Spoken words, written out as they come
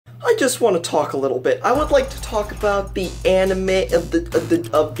I just want to talk a little bit. I would like to talk about the anime of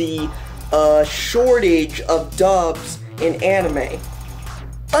the shortage of dubs in anime.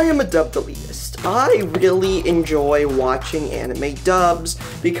 I am a dub elitist. I really enjoy watching anime dubs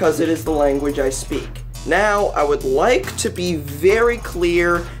because it is the language I speak. Now, I would like to be very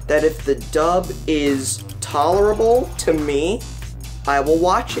clear that if the dub is tolerable to me, I will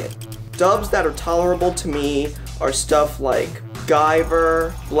watch it. Dubs that are tolerable to me are stuff like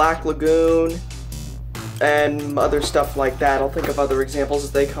Guyver, Black Lagoon, and other stuff like that. I'll think of other examples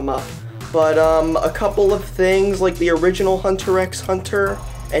as they come up. But a couple of things like the original Hunter x Hunter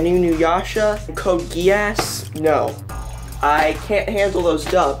and Inuyasha, Code Geass, no. I can't handle those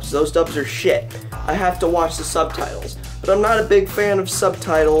dubs. Those dubs are shit. I have to watch the subtitles. But I'm not a big fan of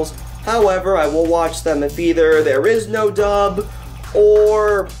subtitles. However, I will watch them if either there is no dub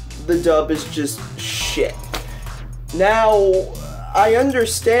or the dub is just shit. Now, I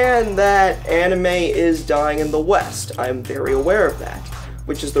understand that anime is dying in the West. I'm very aware of that,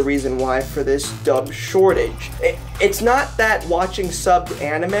 which is the reason why for this dub shortage. It's not that watching subbed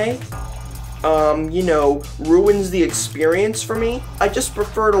anime, you know, ruins the experience for me. I just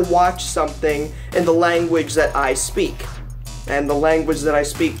prefer to watch something in the language that I speak. And the language that I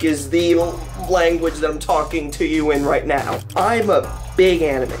speak is the language that I'm talking to you in right now. I'm a big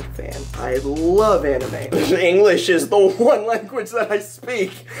anime fan. I love anime. English is the one language that I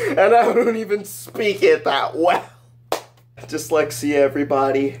speak, and I don't even speak it that well. Dyslexia,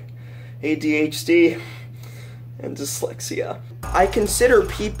 everybody. ADHD and dyslexia. I consider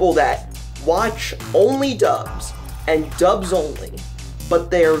people that watch only dubs and dubs only,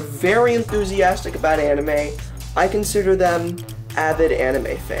 but they are very enthusiastic about anime. I consider them avid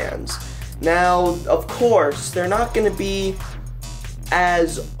anime fans. Now, of course, they're not going to be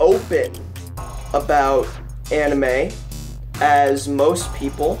as open about anime as most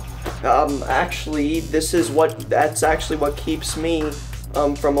people. Actually, that's actually what keeps me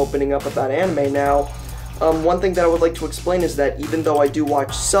from opening up about anime. Now, one thing that I would like to explain is that even though I do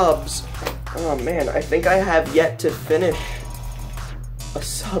watch subs, oh man, I think I have yet to finish a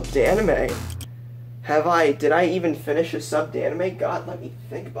subbed anime. Did I even finish a subbed anime? God, let me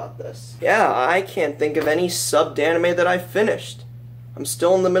think about this. Yeah, I can't think of any subbed anime that I finished. I'm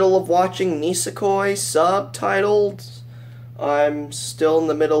still in the middle of watching Nisekoi subtitled. I'm still in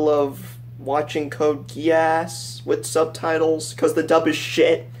the middle of watching Code Geass with subtitles, because the dub is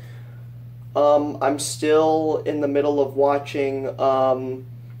shit. I'm still in the middle of watching,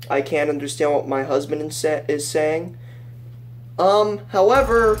 I Can't Understand What My Husband is Saying.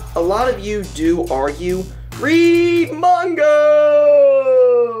 However, a lot of you do argue, read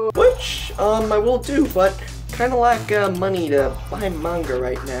manga! Which, I will do, but kinda lack money to buy manga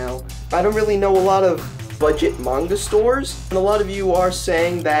right now. I don't really know a lot of budget manga stores, and a lot of you are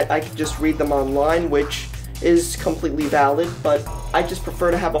saying that I could just read them online, which is completely valid, but I just prefer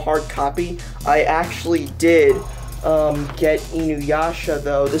to have a hard copy. I actually did get Inuyasha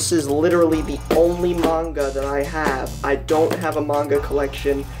though. This is literally the only manga that I have. I don't have a manga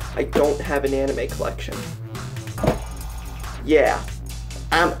collection. I don't have an anime collection. Yeah,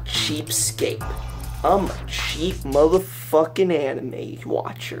 I'm a cheapskate. I'm a cheap motherfucking anime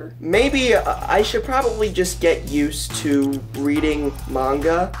watcher. Maybe I should probably just get used to reading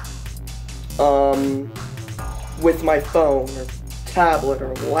manga with my phone or tablet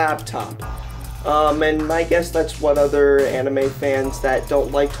or laptop. And I guess that's what other anime fans that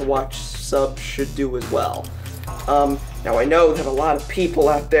don't like to watch subs should do as well. Now I know that a lot of people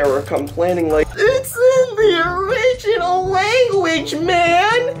out there are complaining like, it's in the original language,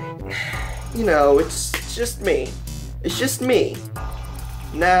 man! You know, it's just me. It's just me.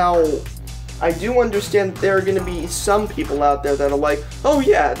 Now, I do understand that there are gonna be some people out there that are like, oh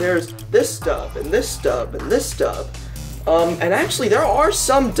yeah, there's this dub, and this dub, and this dub. And actually, there are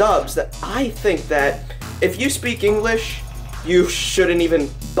some dubs that I think that if you speak English, you shouldn't even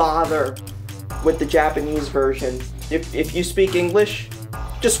bother with the Japanese version. If you speak English,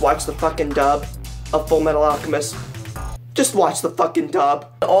 just watch the fucking dub of Full Metal Alchemist. Just watch the fucking dub.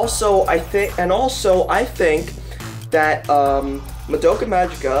 Also, I think that Madoka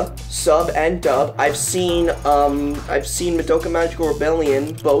Magica sub and dub. I've seen Madoka Magica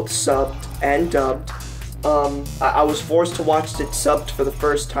Rebellion both subbed and dubbed. I was forced to watch it subbed for the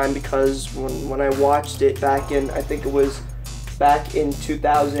first time because when I watched it back in, I think it was back in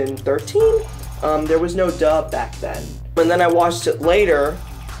 2013, there was no dub back then. And then I watched it later,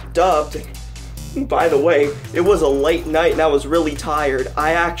 dubbed. By the way, it was a late night and I was really tired.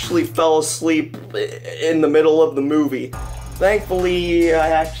 I actually fell asleep in the middle of the movie. Thankfully, I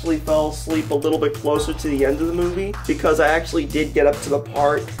actually fell asleep a little bit closer to the end of the movie because I actually did get up to the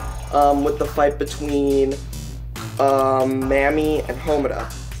part with the fight between Mami and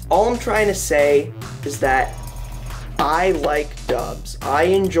Homura. All I'm trying to say is that I like dubs. I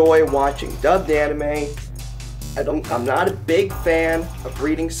enjoy watching dubbed anime. I'm not a big fan of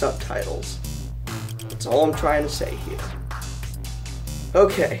reading subtitles. That's all I'm trying to say here.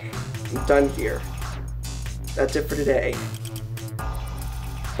 Okay, I'm done here. That's it for today.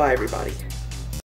 Bye, everybody.